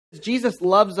Jesus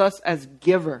loves us as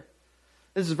giver.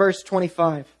 This is verse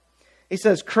 25. He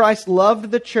says, Christ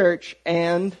loved the church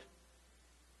and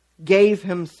gave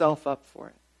himself up for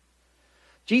it.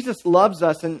 Jesus loves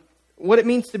us, and what it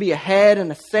means to be a head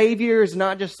and a savior is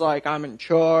not just like, I'm in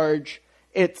charge.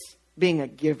 It's being a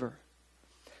giver.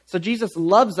 So Jesus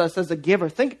loves us as a giver.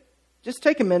 Just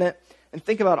take a minute and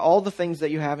think about all the things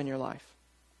that you have in your life.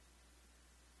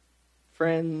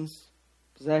 Friends,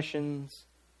 possessions,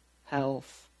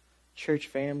 health, church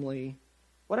family,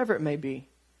 whatever it may be.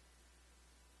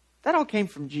 That all came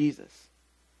from Jesus.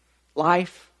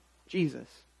 Life, Jesus.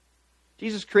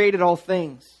 Jesus created all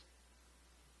things.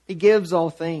 He gives all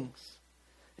things.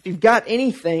 If you've got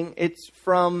anything, it's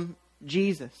from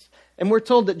Jesus. And we're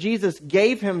told that Jesus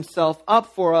gave himself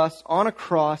up for us on a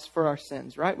cross for our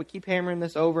sins, right? We keep hammering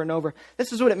this over and over.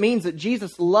 This is what it means that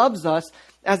Jesus loves us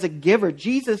as a giver.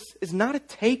 Jesus is not a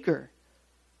taker.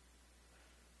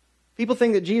 People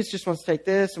think that Jesus just wants to take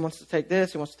this and wants to take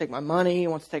this. He wants to take my money. He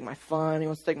wants to take my fun. He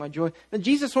wants to take my joy. No,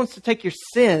 Jesus wants to take your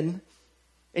sin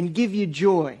and give you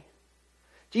joy.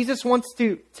 Jesus wants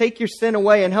to take your sin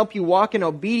away and help you walk in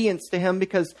obedience to him,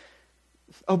 because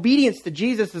obedience to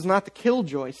Jesus is not the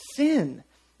killjoy. Sin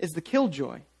is the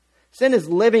killjoy. Sin is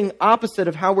living opposite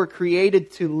of how we're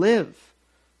created to live.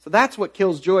 So that's what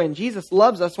kills joy. And Jesus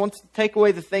loves us, wants to take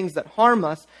away the things that harm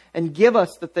us and give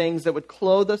us the things that would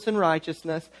clothe us in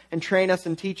righteousness and train us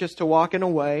and teach us to walk in a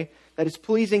way that is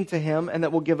pleasing to him and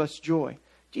that will give us joy.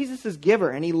 Jesus is giver,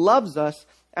 and he loves us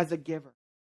as a giver.